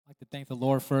thank the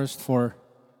Lord first for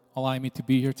allowing me to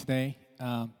be here today.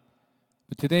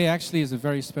 But today actually is a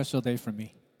very special day for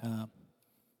me.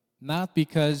 Not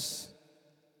because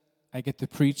I get to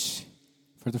preach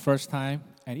for the first time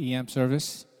at EM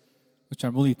service, which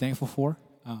I'm really thankful for.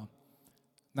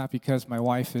 Not because my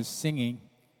wife is singing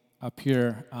up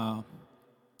here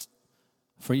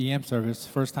for EM service,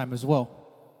 first time as well.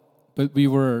 But we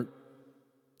were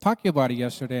talking about it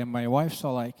yesterday, and my wife's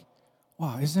all like,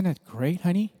 "Wow, isn't it great,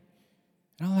 honey?"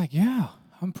 And I'm like, "Yeah,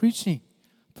 I'm preaching.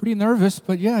 Pretty nervous,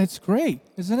 but yeah, it's great,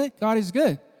 isn't it? God is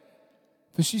good."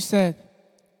 But she said,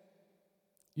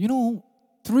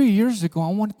 3 years ago,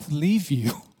 I wanted to leave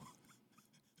you.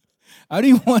 I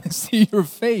didn't want to see your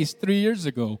face 3 years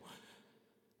ago.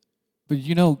 But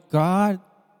God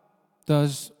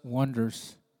does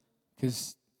wonders,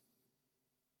 because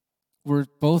we're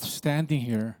both standing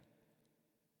here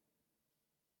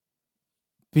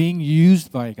being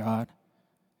used by God,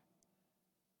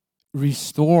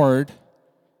 restored,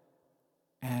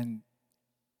 and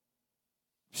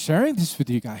sharing this with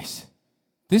you guys.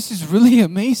 This is really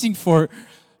amazing for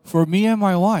me and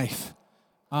my wife.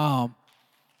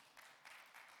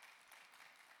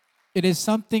 It is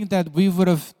something that we would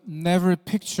have never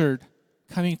pictured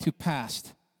coming to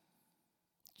pass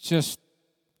just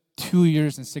 2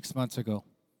 years and 6 months ago.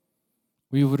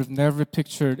 We would have never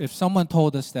pictured, if someone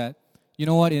told us that,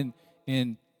 in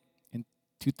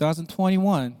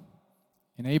 2021,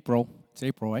 in April, it's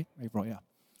April, right? April, yeah.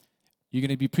 You're going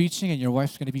to be preaching and your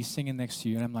wife's going to be singing next to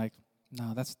you. And I'm like,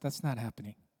 no, that's not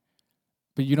happening.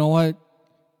 But you know what?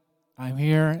 I'm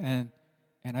here, and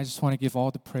I just want to give all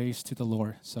the praise to the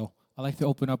Lord. So I'd like to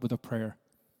open up with a prayer.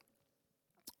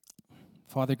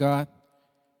 Father God,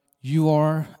 you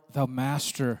are the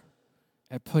master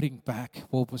at putting back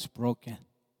what was broken.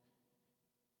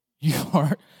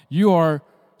 You are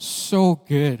so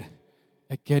good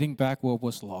at getting back what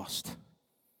was lost.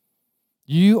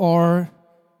 You are,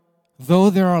 though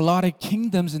there are a lot of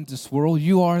kingdoms in this world,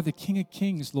 you are the King of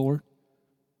Kings, Lord.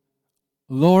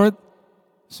 Lord,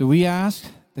 so we ask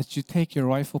that you take your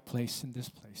rightful place in this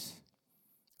place.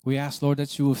 We ask, Lord,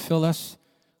 that you will fill us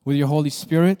with your Holy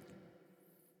Spirit.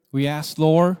 We ask,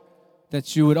 Lord,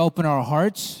 that you would open our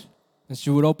hearts, that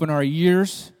you would open our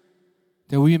ears,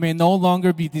 that we may no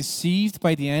longer be deceived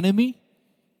by the enemy,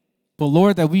 but,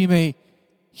 Lord, that we may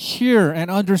hear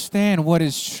and understand what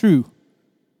is true,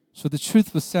 so the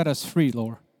truth will set us free,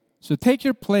 Lord. So take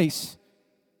your place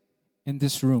in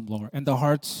this room, Lord, in the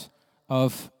hearts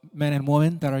of men and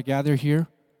women that are gathered here.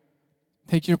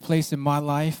 Take your place in my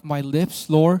life, my lips,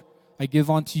 Lord. I give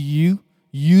unto you.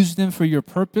 Use them for your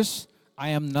purpose. I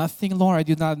am nothing, Lord. I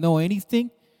do not know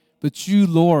anything, but you,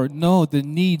 Lord, know the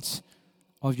needs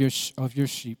of your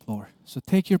sheep, Lord. So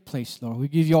take your place, Lord. We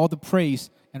give you all the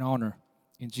praise and honor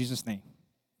in Jesus' name.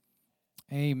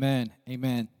 Amen.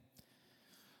 Amen.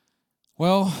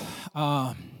 Well,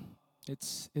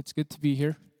 it's good to be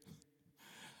here.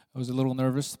 I was a little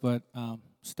nervous, but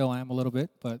still am a little bit.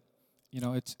 But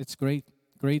it's great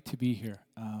to be here.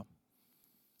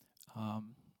 I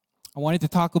wanted to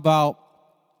talk about,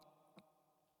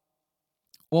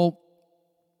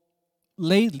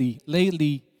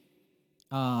 lately,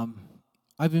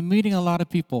 I've been meeting a lot of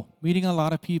people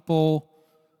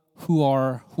who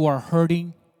are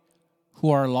hurting,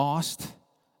 who are lost.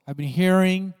 I've been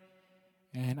hearing,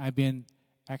 and I've been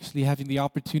actually having the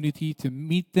opportunity to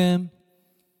meet them,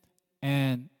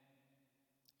 and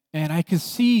I could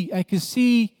see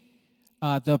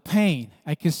the pain.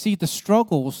 I could see the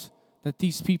struggles that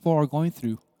these people are going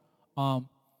through.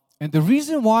 And the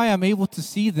reason why I'm able to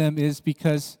see them is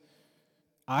because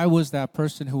I was that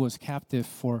person who was captive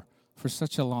for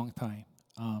such a long time.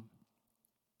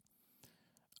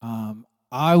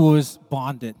 I was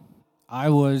bonded. I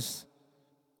was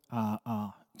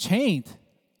chained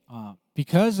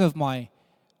because of my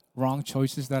wrong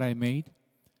choices that I made.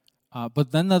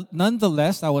 But then,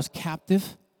 nonetheless, I was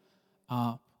captive.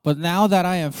 But now that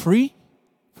I am free,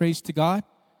 praise to God,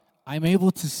 I'm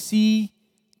able to see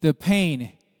the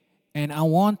pain. And I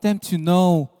want them to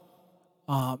know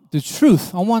the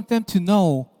truth. I want them to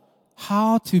know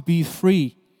how to be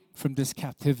free from this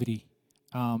captivity.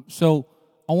 So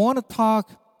I want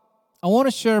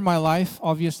to share my life,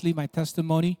 obviously, my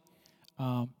testimony.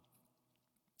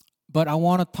 But I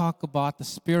want to talk about the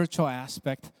spiritual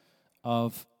aspect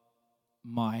of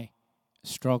my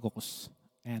struggles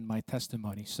and my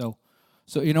testimony. So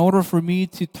in order for me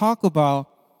to talk about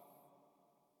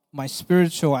my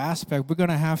spiritual aspect, we're going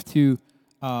to have to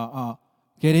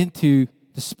get into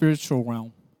the spiritual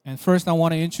realm. And first, I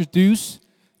want to introduce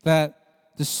that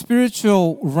the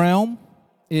spiritual realm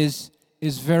is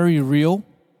very real.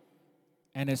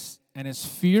 and it's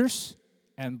fierce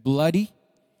and bloody,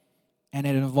 and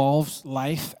it involves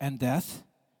life and death.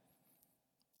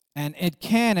 And it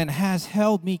can and has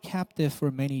held me captive for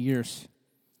many years.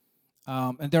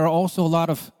 And there are also a lot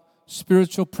of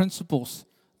spiritual principles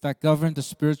that govern the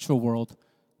spiritual world,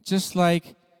 just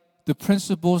like the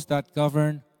principles that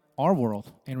govern our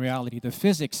world in reality, the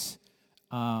physics.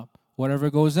 Whatever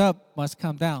goes up must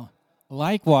come down.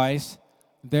 Likewise,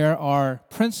 there are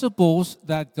principles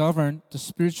that govern the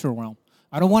spiritual realm.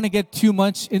 I don't want to get too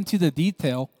much into the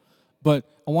detail, but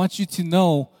I want you to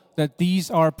know that these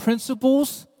are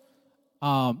principles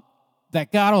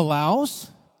that God allows,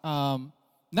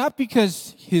 not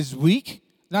because He's weak,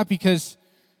 not because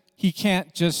He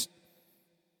can't just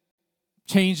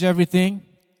change everything,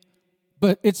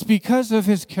 but it's because of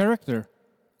His character.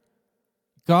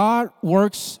 God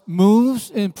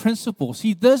moves in principles.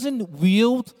 He doesn't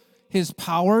wield His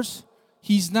powers.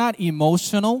 He's not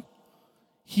emotional.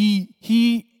 He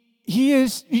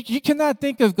is. You cannot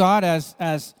think of God as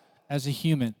a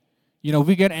human.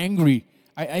 We get angry.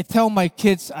 I tell my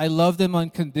kids I love them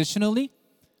unconditionally,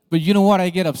 but you know what? I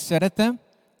get upset at them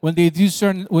when they do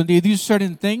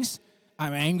certain things.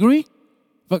 I'm angry,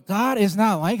 but God is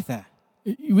not like that.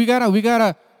 We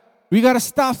gotta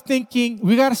stop thinking.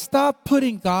 We gotta stop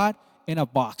putting God in a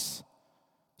box.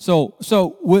 So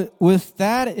with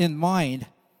that in mind,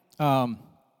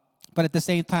 but at the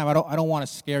same time, I don't want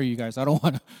to scare you guys. I don't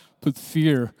want to put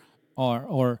fear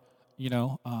or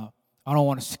I don't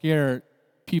want to scare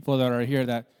people that are here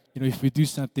that if we do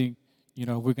something,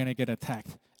 we're gonna get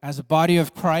attacked. As a body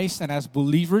of Christ and as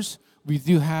believers, we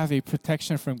do have a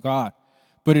protection from God,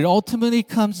 but it ultimately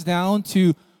comes down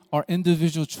to our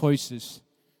individual choices.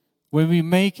 When we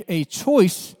make a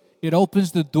choice, it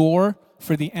opens the door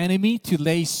for the enemy to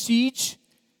lay siege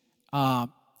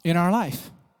in our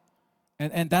life.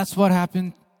 And that's what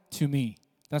happened to me.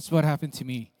 That's what happened to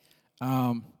me.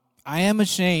 I am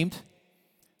ashamed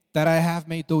that I have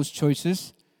made those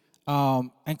choices.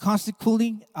 And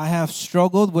consequently, I have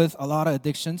struggled with a lot of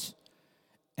addictions.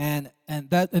 And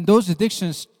those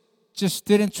addictions just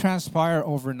didn't transpire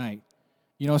overnight.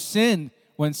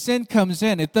 When sin comes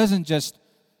in, it doesn't just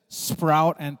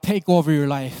sprout and take over your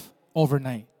life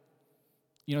overnight.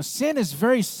 Sin is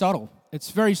very subtle.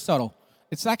 It's very subtle.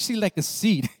 It's actually like a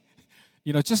seed.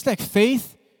 Just like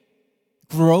faith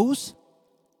grows,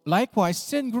 likewise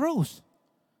sin grows.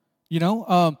 In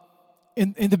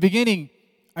the beginning,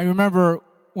 I remember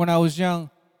when I was young,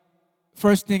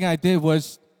 first thing I did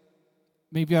was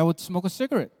maybe I would smoke a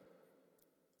cigarette,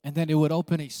 and then it would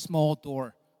open a small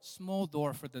door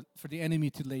for the enemy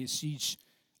to lay siege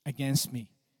against me.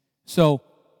 So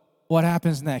what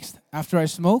happens next? After I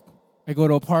smoke, I go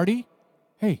to a party.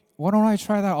 Hey, why don't I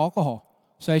try that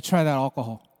alcohol? So I try that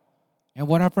alcohol. And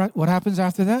what happens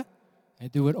after that? I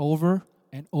do it over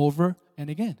and over and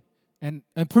again. And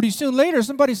pretty soon later,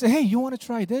 somebody say, hey, you want to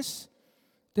try this?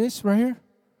 This right here?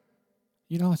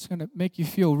 It's going to make you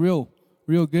feel real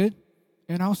good.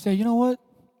 And I'll say, you know what?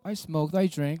 I smoked, I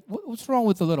drank. What's wrong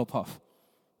with a little puff?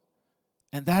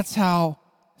 And that's how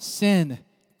sin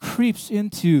creeps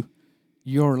into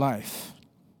your life.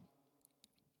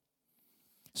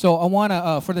 So I want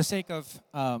to, for the sake of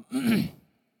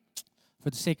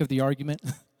the argument,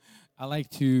 I like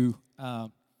to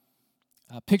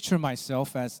picture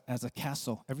myself as a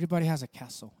castle. Everybody has a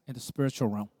castle in the spiritual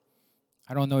realm.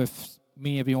 I don't know if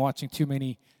me have been watching too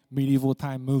many medieval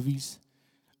time movies,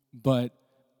 but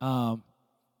I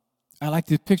like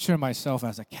to picture myself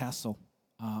as a castle.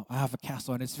 I have a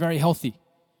castle, and it's very healthy.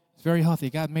 It's very healthy.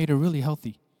 God made it really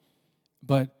healthy.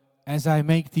 But as I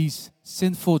make these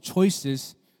sinful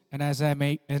choices, and as I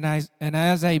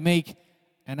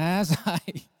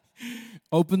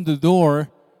open the door,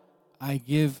 I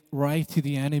give right to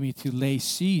the enemy to lay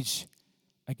siege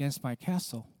against my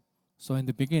castle. So in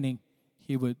the beginning,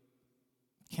 he would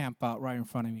camp out right in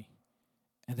front of me.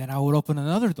 And then I would open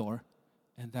another door,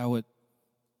 and that would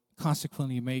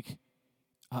consequently make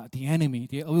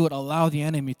we would allow the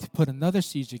enemy to put another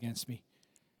siege against me.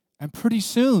 And pretty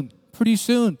soon,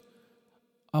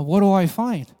 what do I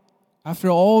find? After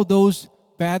all those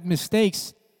bad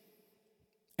mistakes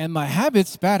and my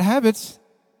bad habits,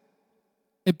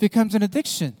 it becomes an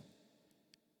addiction.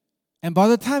 And by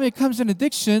the time it becomes an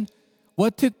addiction,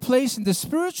 what took place in the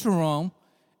spiritual realm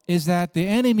is that the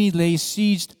enemy lay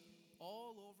siege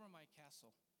all over my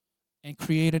castle and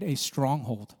created a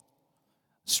stronghold.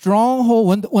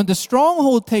 When the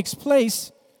stronghold takes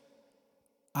place,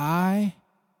 I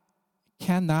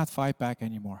cannot fight back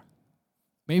anymore.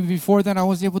 Maybe before then I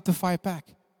was able to fight back.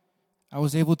 I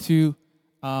was able to,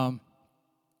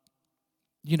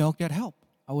 get help.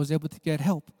 I was able to get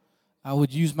help. I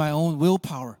would use my own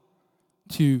willpower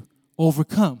to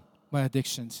overcome my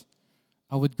addictions.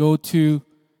 I would go to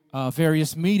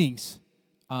various meetings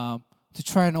to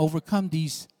try and overcome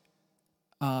these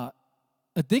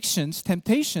addictions,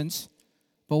 temptations.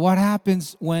 But what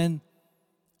happens when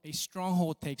a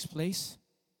stronghold takes place?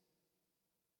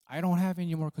 I don't have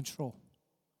any more control.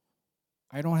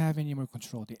 I don't have any more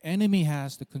control. The enemy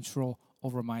has the control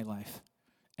over my life.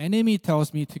 Enemy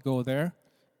tells me to go there.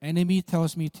 Enemy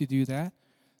tells me to do that.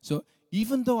 So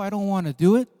even though I don't want to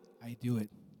do it, I do it.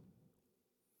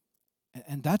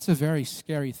 And that's a very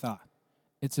scary thought.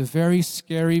 It's a very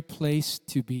scary place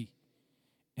to be.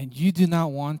 And you do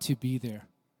not want to be there.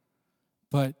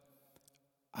 But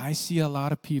I see a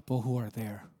lot of people who are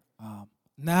there.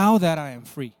 Now that I am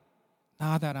free,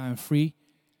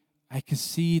 I can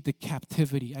see the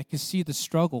captivity. I can see the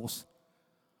struggles.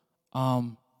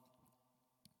 And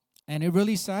it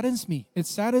really saddens me. It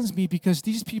saddens me because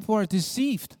these people are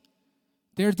deceived.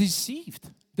 They're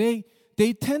deceived. They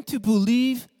tend to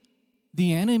believe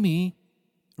the enemy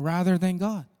rather than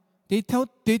God. They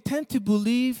tend to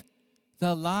believe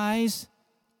the lies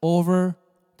over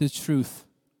the truth.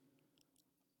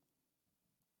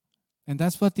 And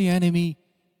that's what the enemy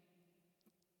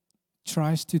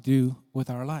tries to do with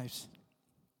our lives.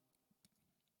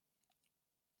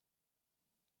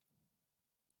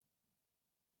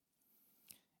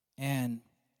 And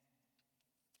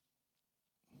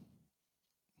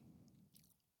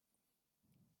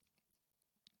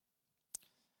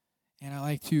I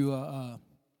like to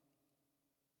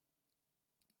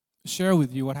share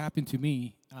with you what happened to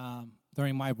me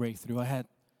during my breakthrough. I had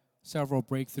several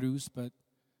breakthroughs, but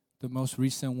the most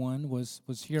recent one was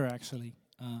here actually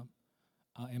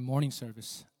in morning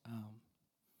service.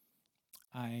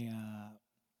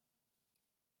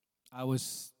 I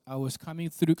was coming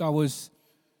through.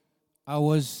 I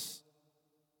was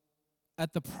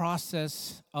at the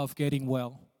process of getting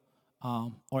well,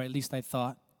 or at least I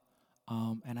thought.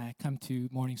 And I come to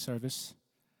morning service.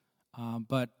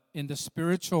 But in the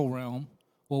spiritual realm,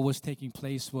 what was taking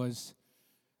place was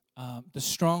the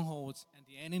strongholds and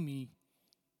the enemy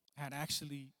had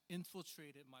actually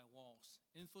infiltrated my walls,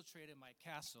 infiltrated my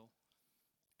castle,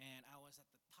 and I was at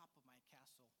the top of my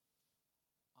castle,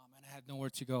 and I had nowhere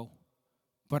to go.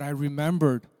 But I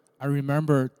remembered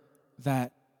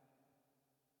that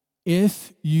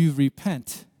if you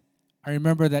repent, I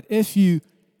remember that if you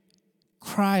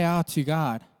cry out to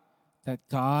God, that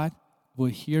God will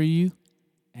hear you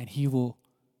and He will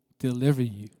deliver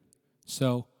you.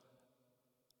 So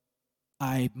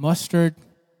I mustered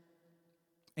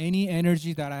any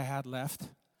energy that I had left.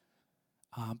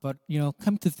 But,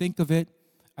 come to think of it,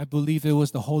 I believe it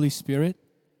was the Holy Spirit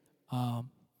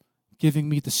giving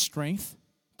me the strength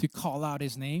to call out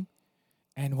His name.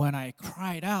 And when I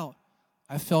cried out,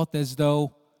 I felt as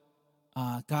though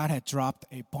God had dropped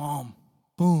a bomb,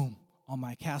 boom, on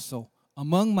my castle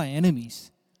among my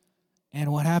enemies.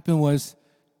 And what happened was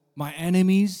my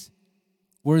enemies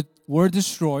were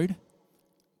destroyed,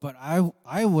 but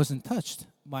I wasn't touched.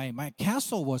 My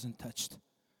castle wasn't touched.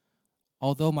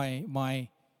 Although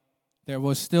there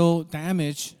was still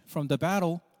damage from the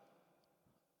battle,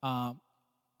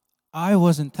 I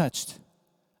wasn't touched.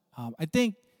 I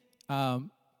think a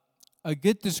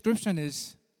good description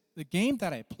is the game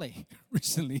that I play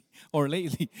recently or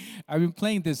lately. I've been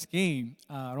playing this game.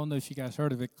 I don't know if you guys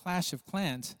heard of it, Clash of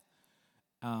Clans.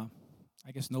 I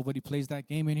guess nobody plays that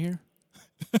game in here.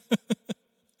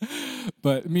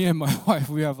 But me and my wife,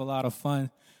 we have a lot of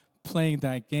fun playing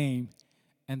that game.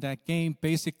 And that game,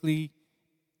 basically,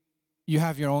 you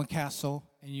have your own castle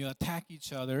and you attack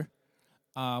each other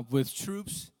with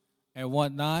troops and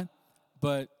whatnot.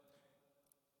 But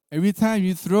every time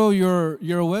you throw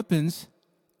your weapons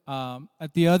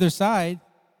at the other side,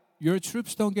 your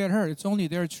troops don't get hurt. It's only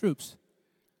their troops.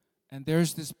 And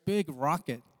there's this big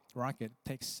rocket. Rocket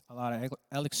takes a lot of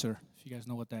elixir, if you guys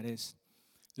know what that is.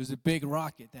 There's a big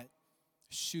rocket that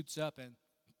shoots up and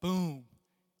boom,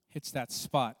 hits that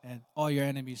spot, and all your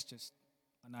enemies just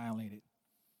annihilated.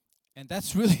 And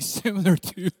that's really similar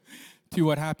to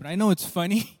what happened. I know it's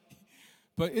funny,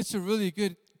 but it's a really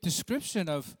good description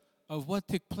of what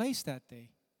took place that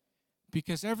day.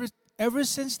 Because ever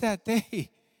since that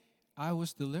day, I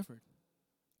was delivered.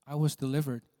 I was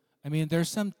delivered. I mean, there's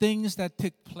some things that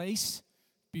took place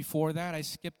before that. I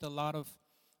skipped a lot of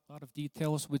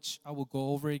details, which I will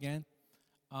go over again.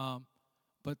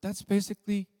 But that's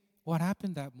basically what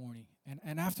happened that morning.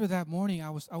 And after that morning, I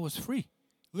was free.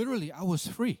 Literally, I was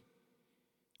free.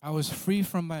 I was free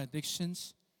from my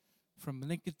addictions, from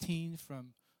nicotine,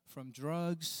 from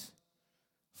drugs,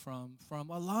 from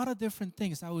a lot of different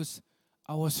things. I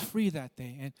I was free that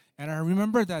day. And I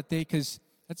remember that day because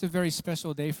that's a very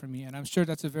special day for me. And I'm sure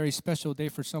that's a very special day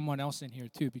for someone else in here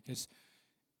too, because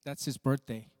that's his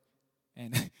birthday.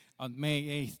 And on May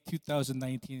 8th,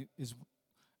 2019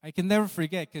 I can never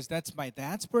forget because that's my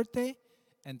dad's birthday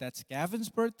and that's Gavin's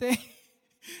birthday.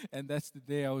 And that's the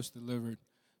day I was delivered.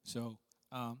 So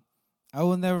I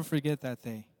will never forget that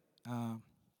day.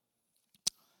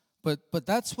 But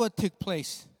that's what took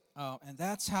place. And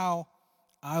that's how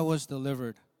I was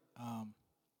delivered.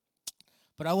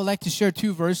 But I would like to share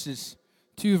two verses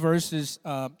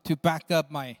to back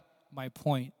up my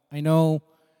point. I know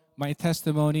my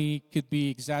testimony could be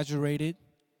exaggerated.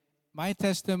 My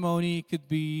testimony could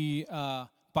be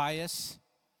biased.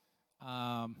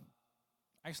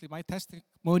 Actually, my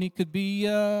testimony could be,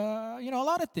 a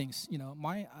lot of things.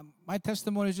 My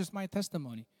testimony is just my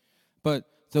testimony. But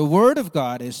the Word of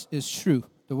God is true.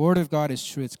 The Word of God is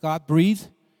true. It's God-breathed,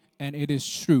 and it is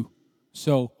true.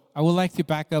 So I would like to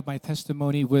back up my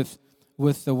testimony with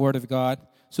the Word of God.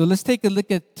 So let's take a look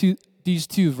at these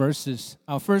two verses.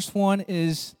 Our first one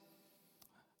is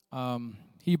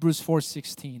Hebrews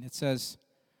 4:16. It says,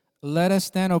 "Let us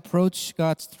then approach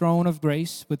God's throne of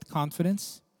grace with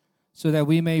confidence, so that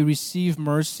we may receive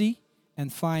mercy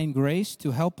and find grace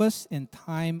to help us in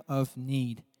time of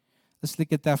need." Let's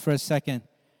look at that for a second.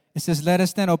 It says, "Let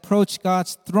us then approach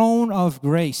God's throne of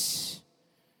grace."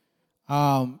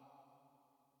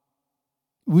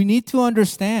 We need to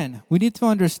understand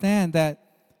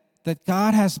that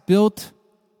God has built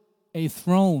a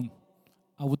throne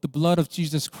with the blood of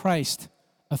Jesus Christ,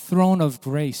 a throne of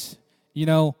grace.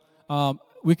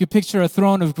 We could picture a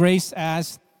throne of grace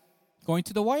as going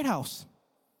to the White House.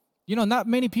 Not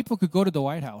many people could go to the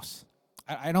White House.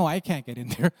 I know I can't get in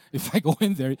there. If I go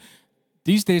in there,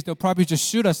 these days they'll probably just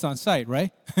shoot us on sight,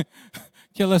 right?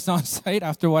 Kill us on sight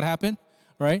after what happened,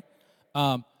 right?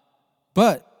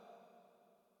 But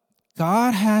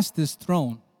God has this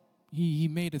throne. He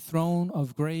made a throne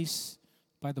of grace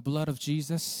by the blood of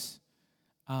Jesus.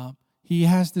 He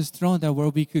has this throne that where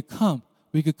we could come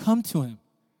to Him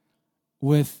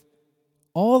with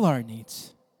all our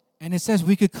needs. And it says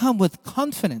we could come with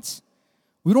confidence.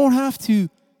 We don't have to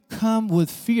come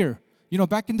with fear.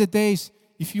 Back in the days,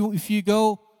 if you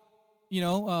go,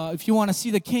 if you want to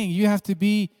see the king, you have to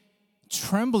be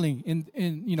trembling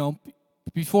in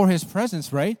before his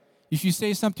presence, right? If you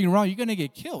say something wrong, you're gonna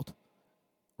get killed,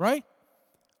 right?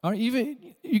 Or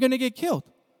even you're gonna get killed.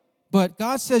 But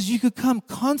God says you could come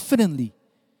confidently.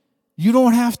 You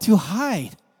don't have to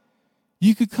hide.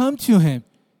 You could come to Him.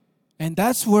 And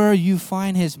that's where you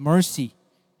find His mercy.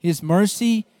 His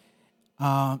mercy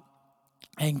and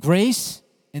grace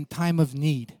in time of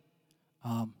need.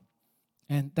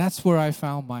 And that's where I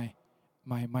found my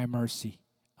mercy.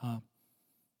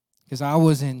 Because I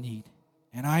was in need.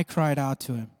 And I cried out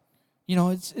to Him.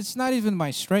 It's not even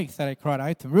my strength that I cried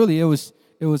out to Him. Really, it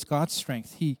was God's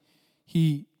strength. He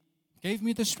gave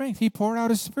me the strength. He poured out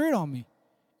His Spirit on me.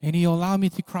 And He allowed me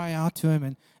to cry out to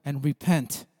Him and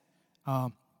repent.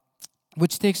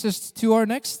 Which takes us to our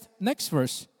next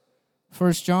verse.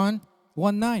 1 John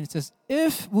 1:9. It says,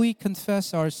 "If we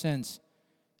confess our sins,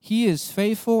 He is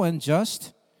faithful and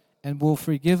just and will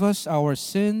forgive us our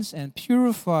sins and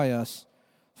purify us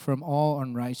from all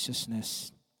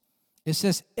unrighteousness." It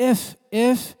says,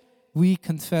 if we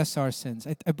confess our sins.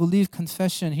 I believe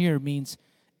confession here means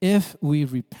if we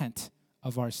repent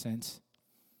of our sins.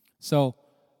 So,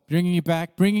 bringing you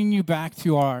back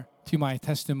to my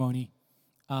testimony.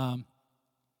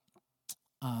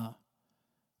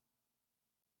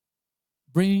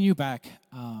 Bringing you back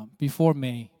before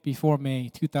May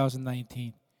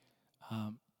 2019.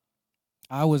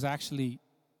 I was actually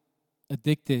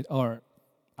addicted, or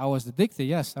I was addicted.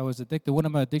 Yes, I was addicted. One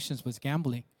of my addictions was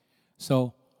gambling.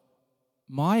 So,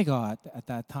 my God at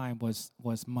that time was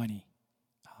money.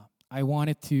 I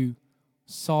wanted to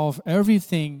solve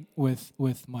everything with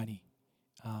money.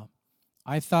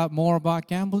 I thought more about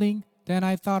gambling than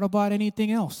I thought about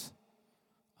anything else.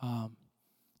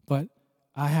 But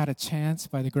I had a chance,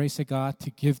 by the grace of God, to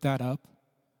give that up.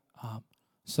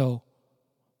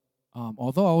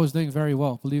 Although I was doing very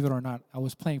well, believe it or not, I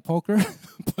was playing poker,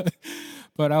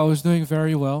 but I was doing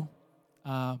very well.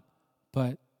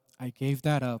 But I gave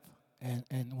that up.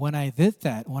 And when I did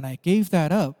that, when I gave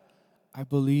that up, I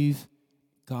believe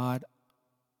God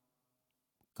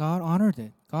honored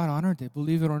it. God honored it.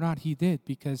 Believe it or not, He did.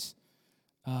 Because,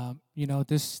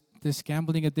 this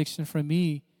gambling addiction for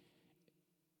me,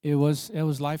 it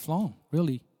was lifelong,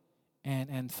 really.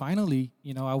 And finally,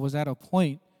 I was at a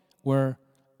point where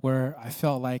I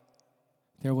felt like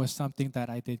there was something that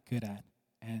I did good at.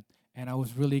 And I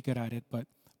was really good at it,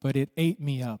 but it ate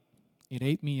me up. It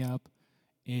ate me up.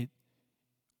 It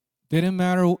didn't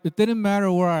matter. It didn't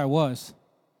matter where I was.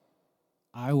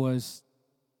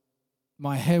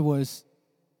 My head was,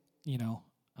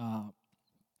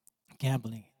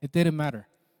 gambling. It didn't matter.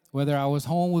 Whether I was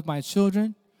home with my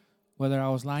children, whether I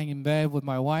was lying in bed with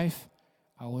my wife,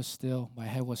 my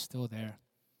head was still there.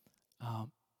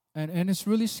 And it's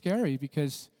really scary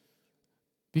because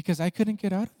I couldn't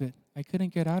get out of it. I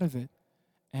couldn't get out of it.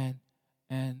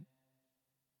 And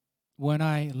when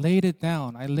I laid it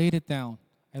down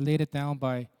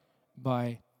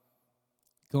by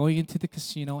going into the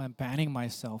casino and banning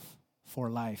myself for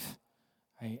life.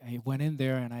 I went in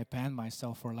there and I banned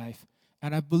myself for life.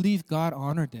 And I believe God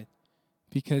honored it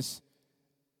because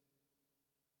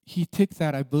He took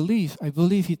that, I believe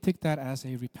He took that as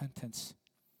a repentance.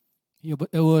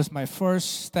 It was my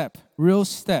first step, real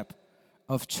step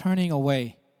of turning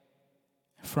away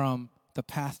from the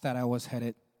path that I was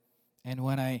headed. And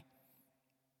when I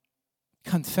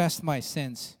confessed my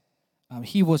sins,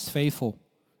 He was faithful.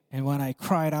 And when I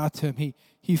cried out to Him,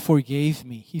 He forgave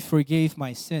me. He forgave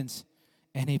my sins.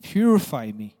 And He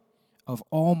purified me of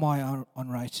all my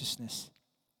unrighteousness.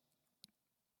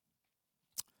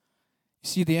 You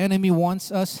see, the enemy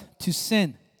wants us to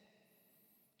sin.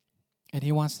 And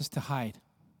he wants us to hide.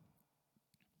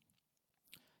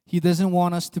 He doesn't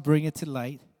want us to bring it to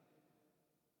light.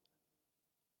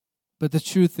 But the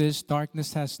truth is,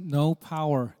 darkness has no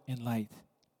power in light.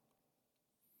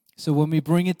 So when we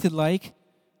bring it to light,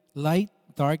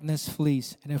 darkness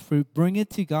flees. And if we bring it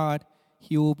to God,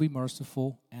 He will be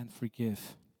merciful and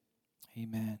forgive.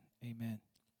 Amen. Amen.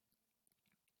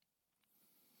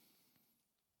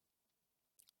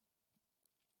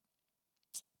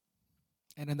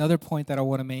 And another point that I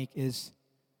want to make is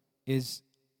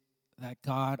that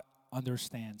God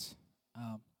understands.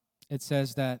 It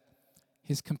says that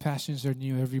His compassions are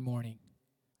new every morning.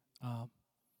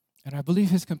 And I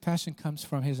believe His compassion comes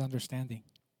from His understanding.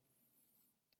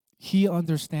 He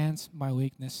understands my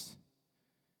weakness.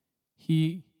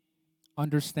 He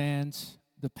understands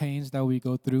the pains that we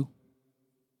go through.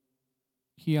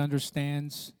 He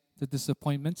understands the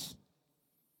disappointments.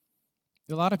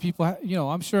 A lot of people,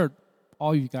 I'm sure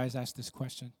all you guys ask this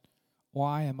question.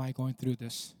 Why am I going through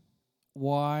this?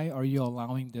 Why are you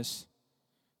allowing this?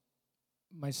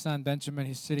 My son Benjamin,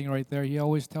 he's sitting right there. He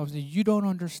always tells me, you don't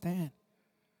understand.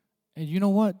 And you know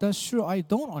what? That's true. I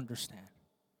don't understand.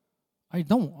 I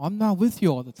don't. I'm not with you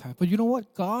all the time. But you know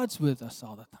what? God's with us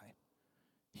all the time.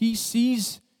 He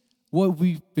sees what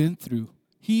we've been through.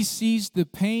 He sees the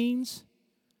pains.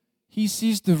 He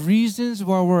sees the reasons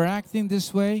why we're acting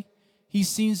this way. He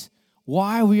sees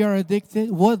why we are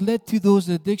addicted, what led to those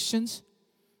addictions.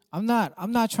 I'm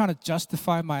not trying to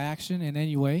justify my action in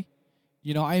any way.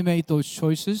 I made those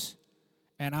choices,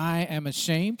 and I am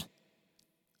ashamed.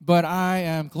 But I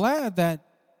am glad that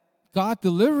God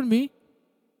delivered me.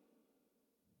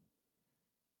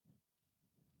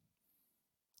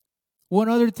 One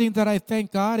other thing that I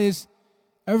thank God is,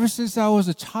 ever since I was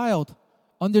a child,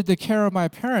 under the care of my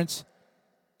parents,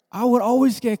 I would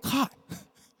always get caught.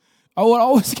 I would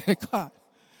always get caught.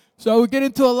 So I would get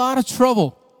into a lot of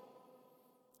trouble.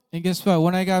 And guess what?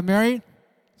 When I got married,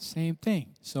 same thing.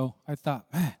 So I thought,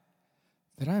 man,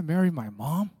 did I marry my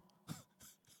mom? I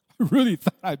really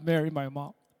thought I'd marry my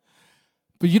mom.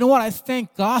 But you know what? I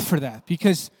thank God for that,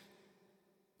 because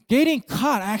getting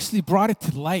caught actually brought it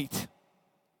to light.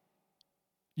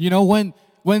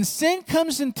 When sin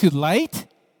comes into light,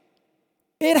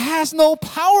 it has no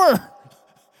power.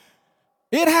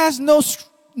 It has no,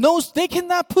 they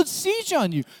cannot put siege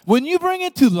on you. When you bring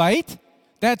it to light,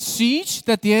 that siege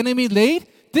that the enemy laid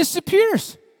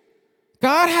disappears.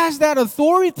 God has that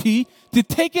authority to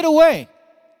take it away.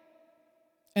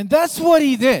 And that's what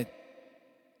He did.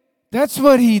 That's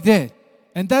what He did.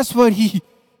 And that's what He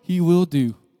will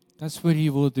do. That's what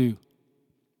He will do.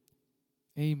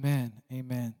 Amen.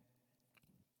 Amen.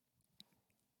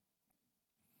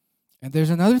 And there's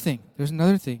another thing.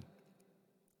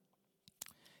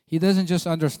 He doesn't just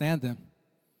understand them.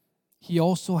 He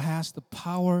also has the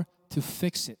power to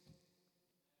fix it.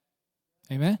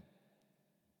 Amen?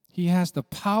 He has the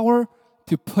power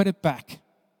to put it back.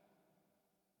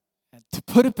 And to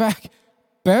put it back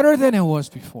better than it was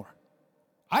before.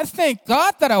 I thank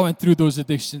God that I went through those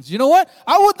addictions. You know what?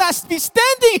 I would not be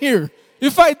standing here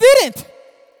if I didn't.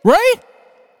 Right?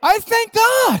 I thank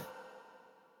God.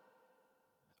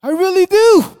 I really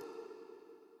do.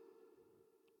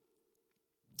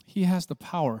 He has the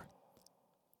power.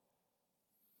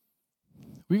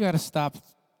 We got to stop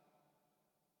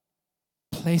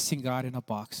placing God in a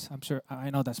box.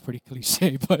 I know that's pretty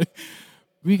cliche, but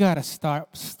we got to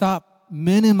stop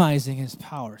minimizing His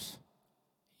powers.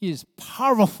 He is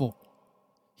powerful.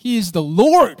 He is the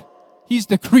Lord. He's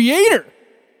the Creator.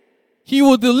 He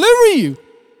will deliver you.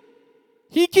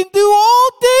 He can do all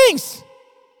things.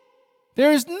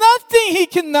 There is nothing He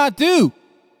cannot do.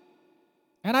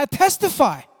 And I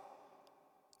testify.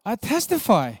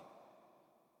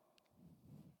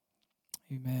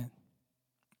 Amen.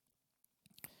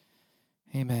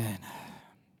 Amen.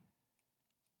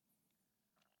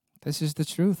 This is the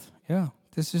truth. Yeah,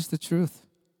 this is the truth.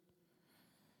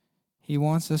 He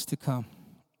wants us to come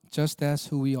just as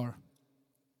who we are.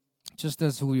 Just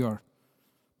as who we are.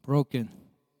 Broken,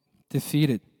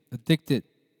 defeated, addicted,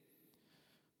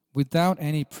 without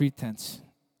any pretense.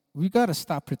 We got to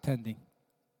stop pretending.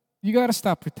 You got to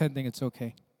stop pretending it's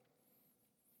okay.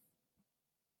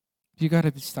 You got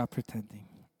to stop pretending.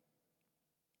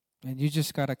 And you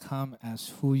just got to come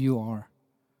as who you are.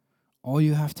 All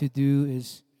you have to do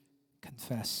is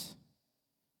confess.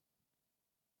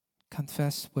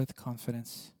 Confess with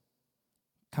confidence.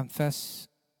 Confess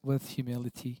with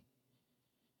humility.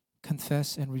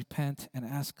 Confess and repent and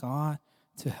ask God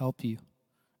to help you.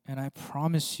 And I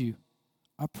promise you,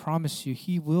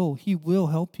 He will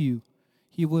help you.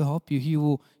 He will help you.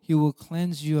 He will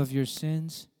cleanse you of your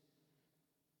sins.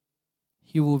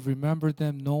 He will remember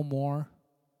them no more.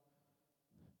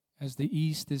 As the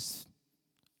east is,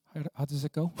 how does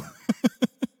it go?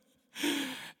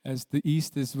 As the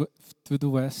east is to the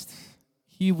west,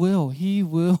 He will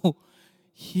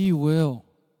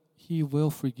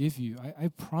forgive you. I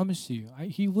promise you,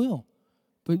 He will.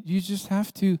 But you just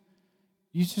have to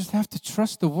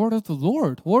trust the word of the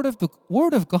Lord, word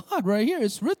of God right here.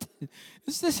 It's written.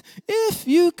 It says, if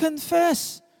you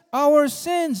confess our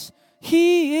sins,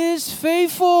 He is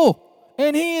faithful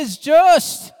and He is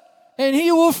just, and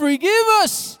He will forgive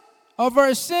us of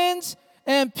our sins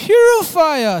and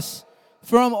purify us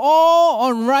from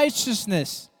all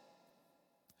unrighteousness.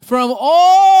 From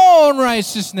all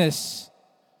unrighteousness.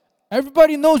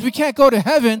 Everybody knows we can't go to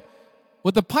heaven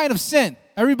with a pint of sin.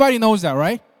 Everybody knows that,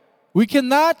 right? We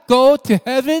cannot go to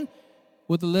heaven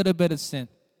with a little bit of sin.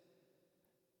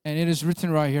 And it is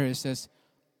written right here. It says,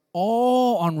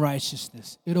 all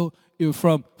unrighteousness. It'll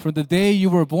from the day you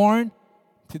were born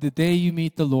to the day you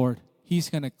meet the Lord. He's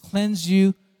going to cleanse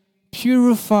you,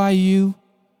 purify you,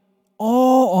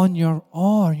 all on your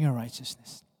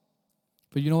righteousness.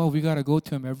 But you know what? We got to go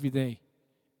to Him every day.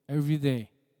 Every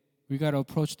day. We got to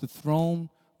approach the throne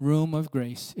room of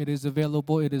grace. It is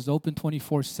available. It is open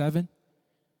 24/7.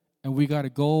 And we got to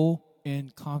go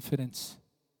in confidence.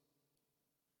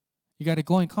 You got to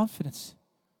go in confidence.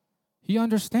 He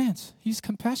understands. He's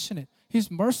compassionate. He's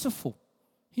merciful.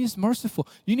 He's merciful.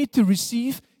 You need to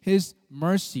receive His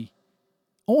mercy.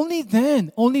 Only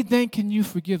then can you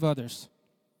forgive others.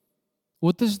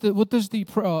 What does the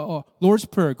Lord's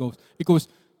Prayer go? It goes,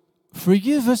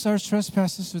 forgive us our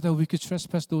trespasses so that we could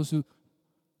trespass those who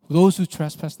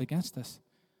trespassed against us.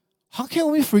 How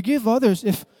can we forgive others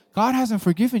if God hasn't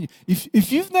forgiven you?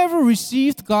 If you've never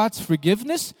received God's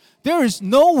forgiveness, there is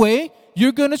no way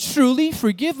you're going to truly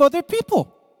forgive other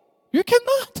people. You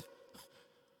cannot.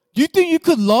 Do you think you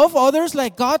could love others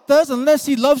like God does unless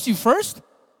He loves you first?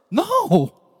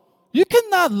 No. You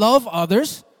cannot love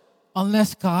others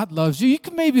unless God loves you. You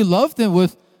can maybe love them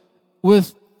with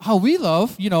how we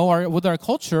love, with our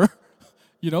culture,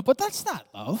 but that's not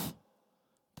love.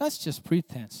 That's just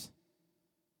pretense.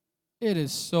 It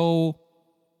is so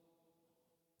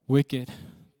wicked.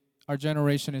 Our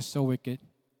generation is so wicked.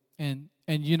 And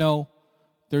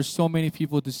there's so many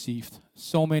people deceived.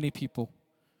 So many people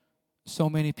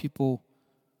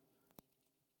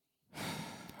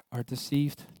are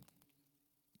deceived.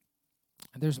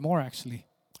 And there's more actually.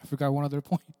 I forgot one other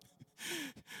point.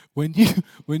 When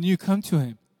you come to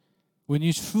Him, when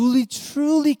you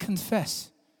truly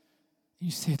confess,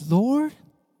 you say, Lord,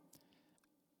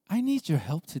 I need your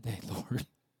help today, Lord.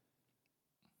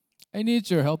 I need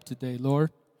your help today,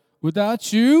 Lord.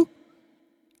 Without you,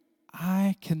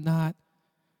 I cannot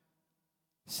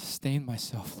sustain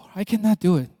myself, Lord. I cannot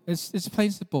do it. It's plain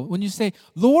and simple. When you say,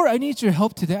 Lord, I need your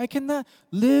help today, I cannot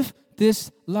live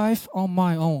this life on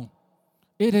my own.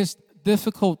 It is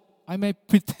difficult. I may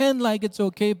pretend like it's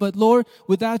okay, but Lord,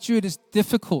 without you, it is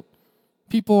difficult.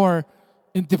 People are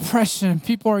in depression.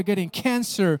 People are getting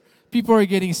cancer. People are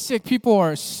getting sick. People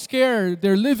are scared.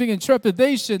 They're living in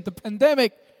trepidation. The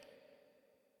pandemic.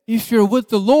 If you're with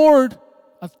the Lord,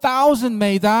 1,000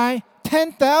 may die.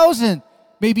 10,000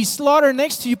 may be slaughtered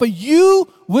next to you, but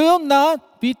you will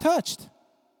not be touched.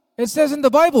 It says in the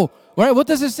Bible, right? What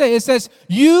does it say? It says,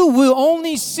 you will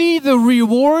only see the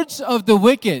rewards of the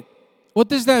wicked. What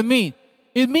does that mean?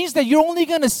 It means that you're only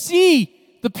going to see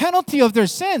the penalty of their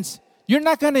sins. you're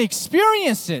not going to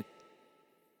experience it.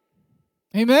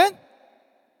 Amen?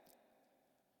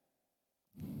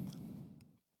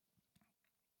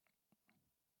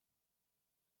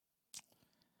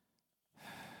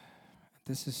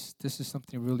 This is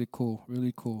something really cool,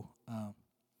 really cool.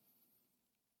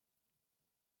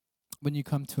 When you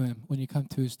come to Him, when you come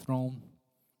to His throne,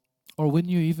 or when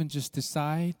you even just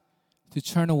decide to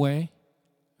turn away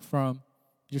from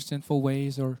your sinful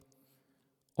ways, or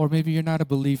maybe you're not a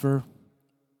believer,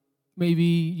 maybe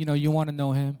you want to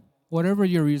know Him, whatever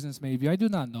your reasons may be. I do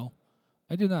not know.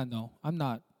 I do not know.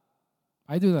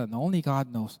 I do not know. Only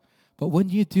God knows. But when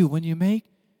you do, when you make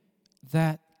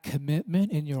that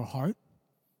commitment in your heart,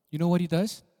 you know what He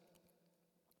does?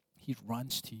 He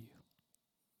runs to you.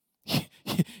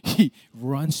 He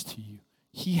runs to you.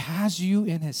 He has you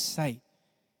in His sight.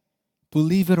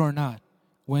 Believe it or not,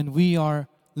 when we are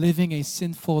living a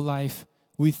sinful life,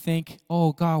 we think,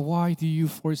 oh God, why do you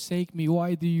forsake me?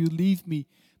 Why do you leave me?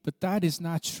 But that is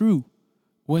not true.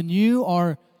 When you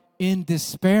are in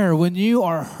despair, when you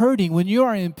are hurting, when you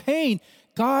are in pain,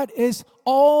 God is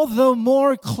all the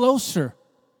more closer.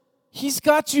 He's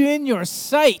got you in your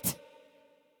sight.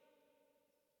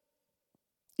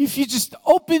 If you just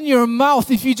open your mouth,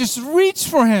 if you just reach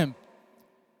for Him,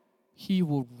 He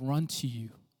will run to you.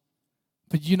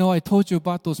 But I told you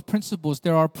about those principles.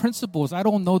 There are principles. I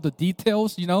don't know the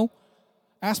details,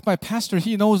 Ask my pastor.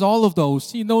 He knows all of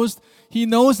those. He knows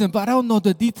them, but I don't know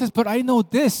the details. But I know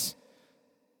this.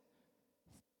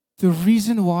 The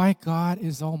reason why God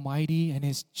is almighty and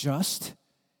is just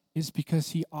is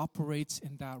because He operates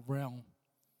in that realm.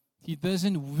 He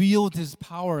doesn't wield His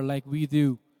power like we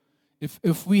do.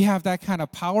 If we have that kind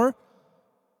of power,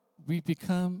 we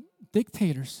become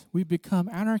dictators. We become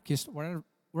anarchists, whatever,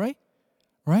 right?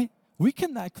 Right? We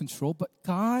cannot control, but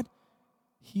God,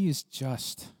 He is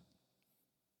just.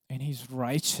 And He's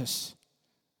righteous.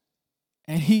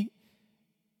 And He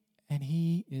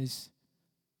is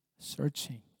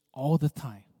searching all the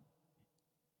time.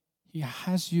 He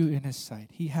has you in His sight.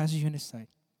 He has you in His sight.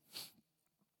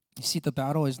 You see, the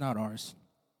battle is not ours.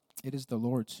 It is the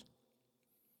Lord's.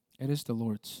 It is the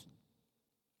Lord's.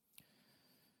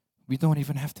 We don't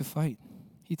even have to fight.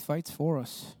 He fights for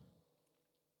us.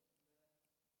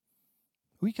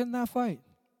 We cannot fight.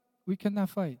 We cannot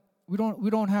fight. We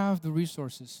don't have the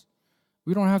resources.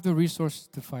 We don't have the resources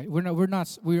to fight. We're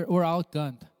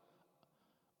outgunned.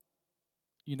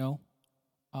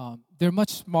 They're much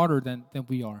smarter than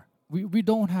we are. We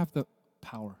don't have the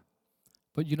power.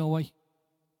 But you know what?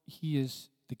 He is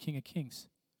the King of Kings.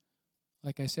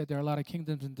 Like I said, there are a lot of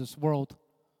kingdoms in this world,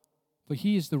 but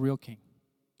He is the real King.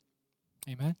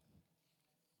 Amen?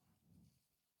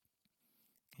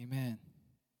 Amen.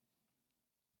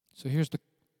 So here's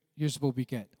what we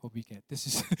get. This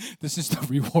is the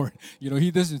reward.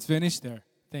 He doesn't finish there.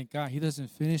 Thank God, He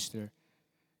doesn't finish there.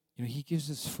 He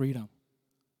gives us freedom.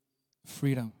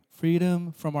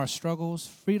 Freedom from our struggles.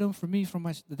 Freedom for me from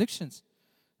my addictions.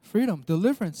 Freedom,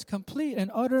 deliverance, complete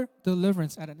and utter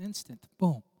deliverance at an instant.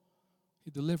 Boom. He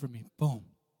delivered me. Boom.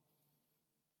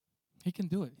 He can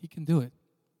do it. He can do it.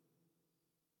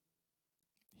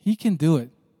 He can do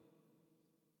it.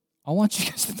 I want you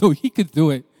guys to know He could do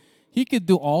it. He could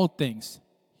do all things.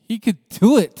 He could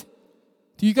do it.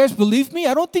 Do you guys believe me?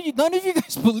 I don't think none of you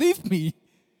guys believe me.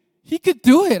 He could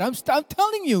do it. I'm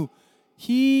telling you.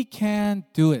 He can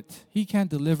do it. He can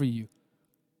deliver you.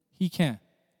 He can.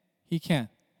 He can.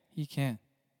 He can.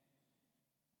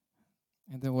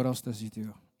 And then what else does He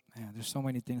do? Man, there's so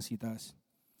many things He does.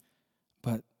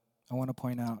 But I want to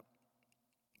point out,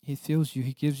 He fills you.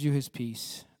 He gives you His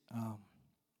peace.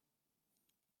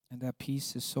 And that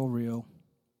peace is so real.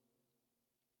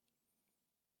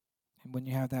 And when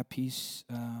you have that peace,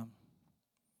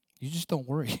 you just don't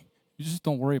worry. You just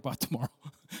don't worry about tomorrow.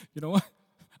 You know what?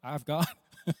 I have God.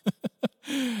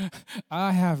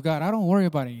 I have God. I don't worry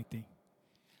about anything.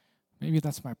 Maybe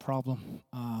that's my problem.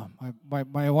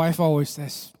 My wife always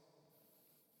says,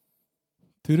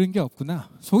 들은 게 없구나.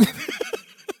 속에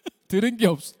들은 게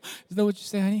없어. Is that what you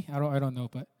say, honey? I don't know,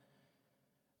 but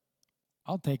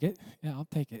I'll take it. Yeah, I'll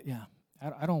take it. Yeah,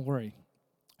 I don't worry.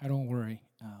 I don't worry.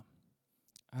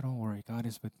 I don't worry. God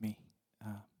is with me.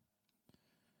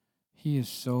 He is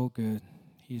so good.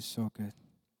 He is so good.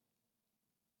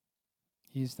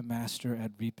 He is the master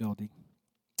at rebuilding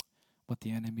what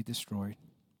the enemy destroyed.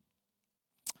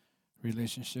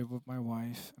 Relationship with my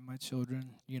wife and my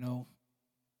children,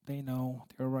 they know.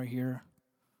 They're right here.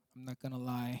 I'm not going to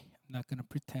lie. I'm not going to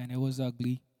pretend it was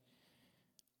ugly.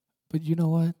 But you know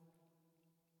what?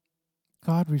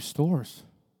 God restores.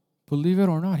 Believe it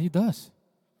or not, He does.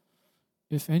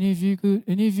 If any of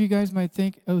you guys might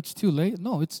think, oh, it's too late.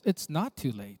 No, it's not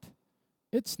too late.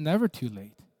 It's never too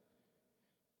late.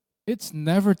 It's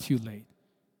never too late.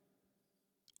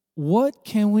 What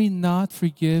can we not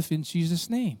forgive in Jesus'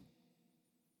 name?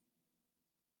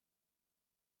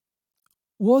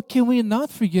 What can we not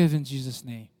forgive in Jesus'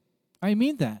 name? I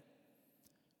mean that.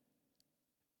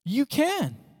 You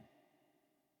can.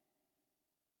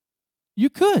 You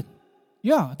could.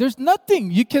 Yeah, there's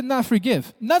nothing you cannot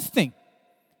forgive. Nothing.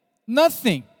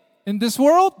 Nothing. In this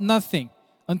world, nothing.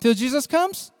 Until Jesus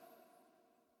comes,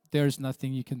 there's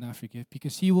nothing you cannot forgive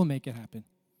because He will make it happen.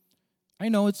 I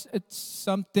know it's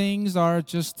some things are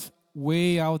just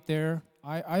way out there.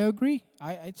 I agree.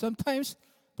 I sometimes,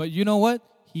 but you know what?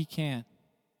 He can.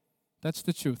 That's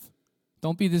the truth.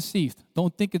 Don't be deceived.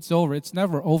 Don't think it's over. It's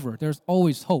never over. There's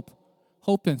always hope.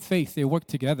 Hope and faith, they work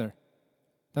together.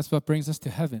 That's what brings us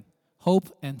to heaven.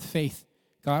 Hope and faith.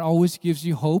 God always gives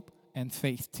you hope and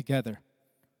faith together.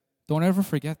 Don't ever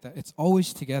forget that. It's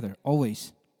always together,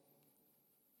 always.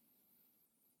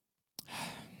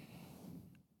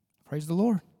 Praise the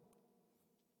Lord.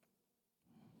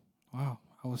 Wow,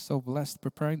 I was so blessed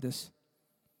preparing this.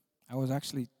 I was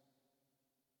actually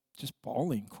just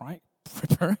bawling, crying,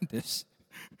 preparing this.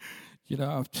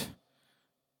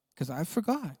 Because I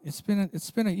forgot. It's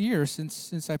been a year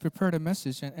since I prepared a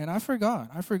message, and I forgot.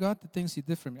 I forgot the things He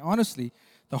did for me. Honestly,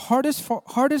 the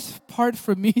hardest part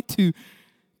for me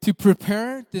to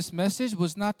prepare this message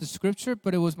was not the scripture,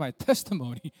 but it was my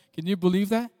testimony. Can you believe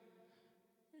that?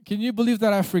 Can you believe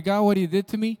that I forgot what He did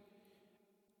to me?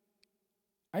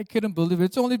 I couldn't believe it.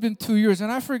 It's only been 2 years,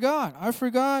 and I forgot. I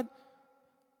forgot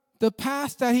the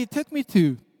path that He took me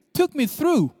through.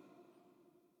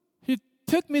 He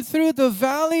took me through the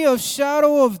valley of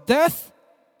shadow of death,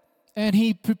 and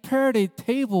He prepared a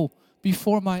table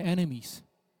before my enemies.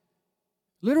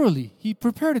 Literally, He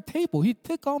prepared a table. He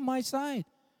took on my side,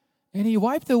 and He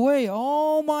wiped away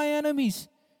all my enemies.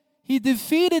 He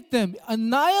defeated them,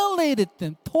 annihilated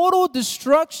them, total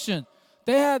destruction.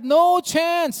 They had no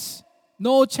chance.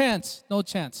 No chance. No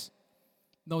chance.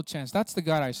 No chance. That's the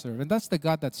God I serve, and that's the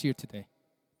God that's here today.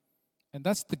 And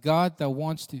that's the God that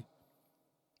wants to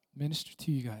minister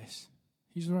to you guys.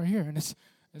 He's right here, and it's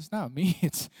not me.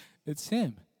 It's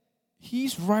Him.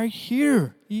 He's right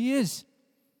here. He is.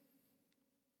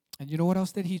 And you know what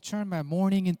else did? He turned my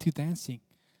mourning into dancing.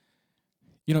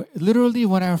 Literally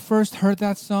when I first heard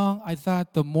that song, I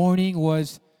thought the mourning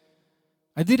was,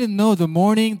 I didn't know the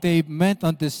mourning they meant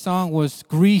on this song was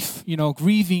grief,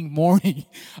 grieving mourning.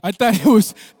 I thought it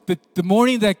was the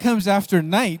mourning that comes after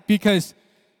night, because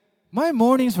my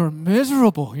mornings were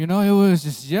miserable. It was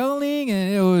just yelling,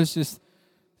 and it was just,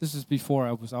 this is before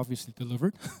I was obviously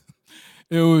delivered.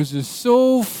 It was just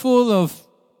so full of,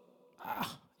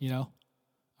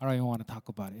 I don't even want to talk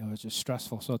about it. It was just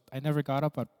stressful. So I never got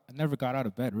up. I never got out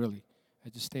of bed, really. I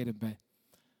just stayed in bed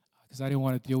because I didn't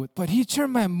want to deal with it. But He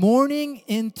turned my morning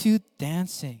into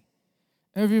dancing.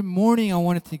 Every morning I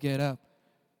wanted to get up.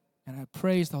 And I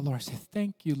praised the Lord. I said,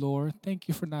 thank you, Lord. Thank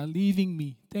you for not leaving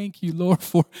me. Thank you, Lord,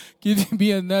 for giving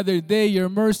me another day. Your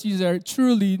mercies are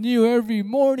truly new every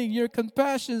morning. Your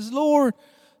compassions, Lord,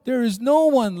 there is no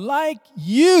one like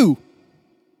you.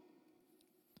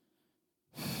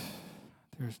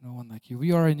 There's no one like you.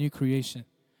 We are a new creation.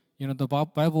 The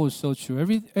Bible is so true.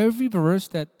 Every verse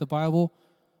that the Bible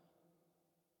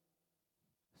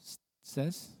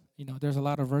says, there's a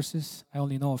lot of verses. I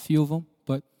only know a few of them.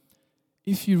 But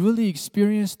if you really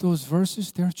experience those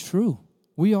verses, they're true.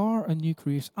 We are a new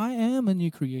creation. I am a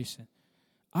new creation.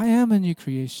 I am a new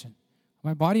creation.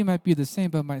 My body might be the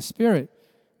same, but my spirit,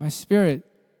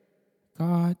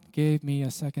 God gave me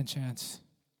a second chance.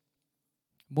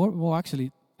 Well,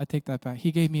 actually, I take that back.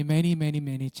 He gave me many, many,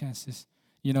 many chances.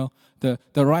 The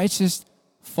righteous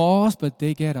falls, but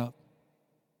they get up.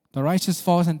 The righteous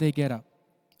falls and they get up,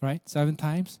 right? 7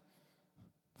 times.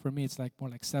 For me, it's more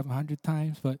like 700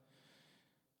 times, but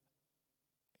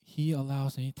He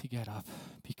allows me to get up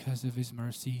because of His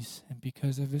mercies and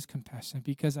because of His compassion,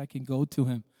 because I can go to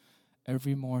Him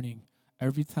every morning.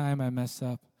 Every time I mess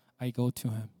up, I go to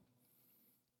Him.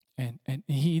 And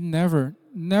He never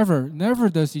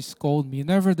does He scold me.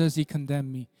 Never does He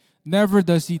condemn me. Never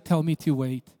does He tell me to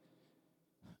wait.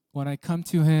 When I come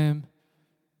to Him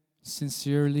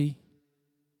sincerely,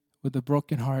 with a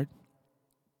broken heart,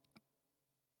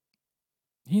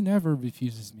 He never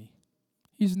refuses me.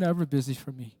 He's never busy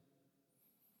for me.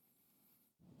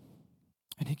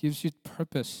 And He gives you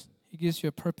purpose. He gives you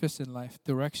a purpose in life,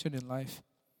 direction in life.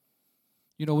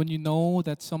 When you know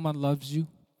that someone loves you,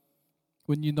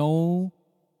 when you know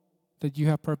that you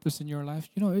have purpose in your life,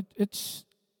 it's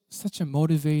such a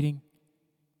motivating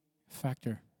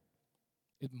factor.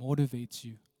 It motivates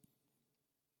you.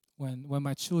 When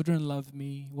my children love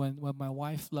me, when my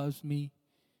wife loves me,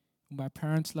 when my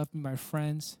parents love me, my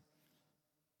friends.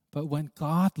 But when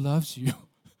God loves you,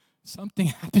 something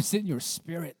happens in your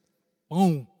spirit.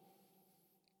 Boom.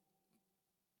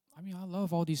 I mean, I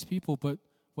love all these people, but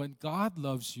when God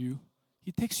loves you,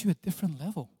 He takes you a different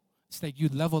level. It's like you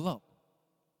level up.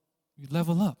 You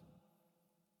level up.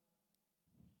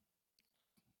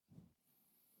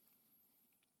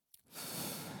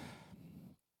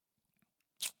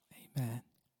 Amen.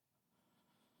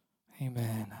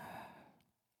 Amen.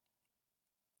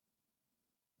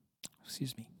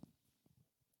 Excuse me.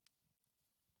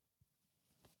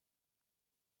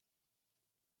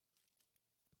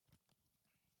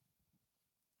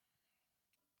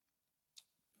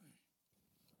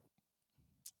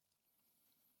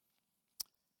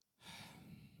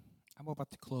 I'm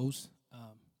about to close.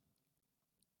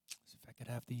 So if I could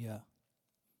have the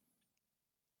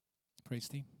praise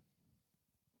team.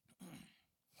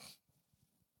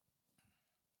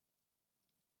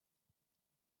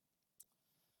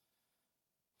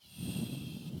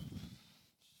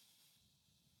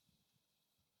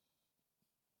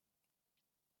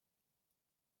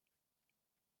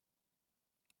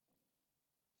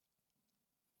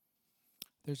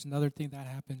 There's another thing that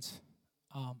happens.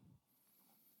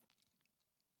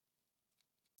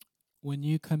 When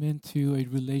you come into a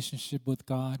relationship with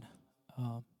God,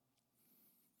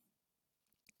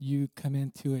 you come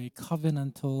into a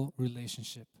covenantal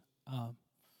relationship. I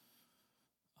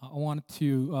wanted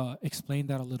to explain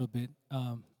that a little bit.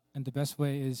 And the best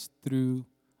way is through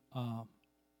a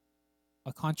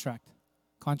contract.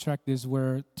 Contract is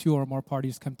where two or more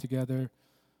parties come together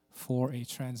for a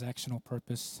transactional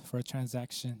purpose, for a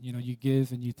transaction. You know, you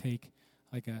give and you take,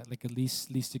 like a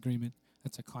lease agreement.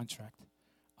 That's a contract.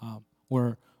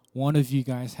 Where one of you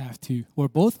guys where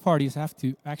both parties have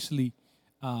to actually,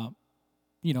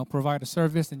 provide a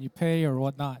service and you pay or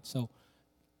whatnot. So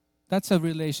that's a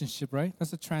relationship, right?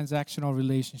 That's a transactional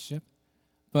relationship.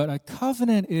 But a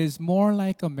covenant is more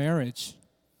like a marriage.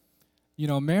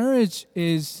 Marriage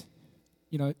is,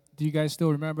 do you guys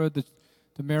still remember the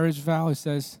marriage vow? It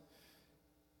says,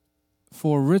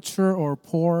 for richer or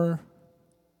poorer,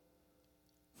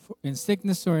 in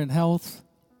sickness or in health,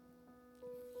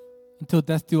 until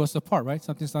death do us apart, right?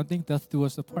 Something, death do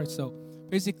us apart. So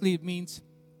basically it means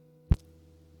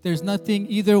there's nothing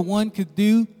either one could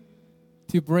do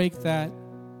to break that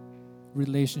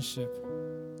relationship,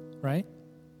 right?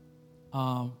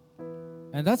 And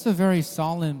that's a very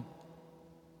solemn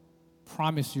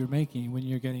promise you're making when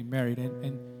you're getting married.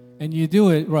 And you do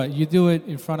it, right? You do it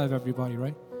in front of everybody,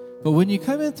 right? But when you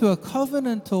come into a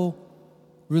covenantal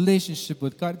relationship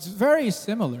with God, it's very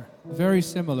similar,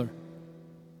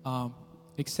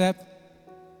 except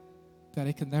that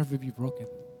it can never be broken.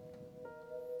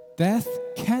 Death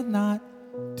cannot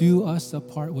do us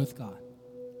apart with God.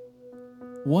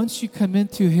 Once you come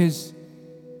into His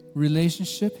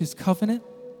relationship, His covenant,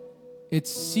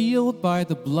 it's sealed by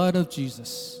the blood of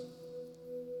Jesus.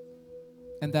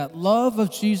 And that love of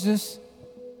Jesus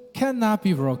cannot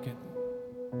be broken.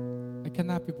 It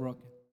cannot be broken.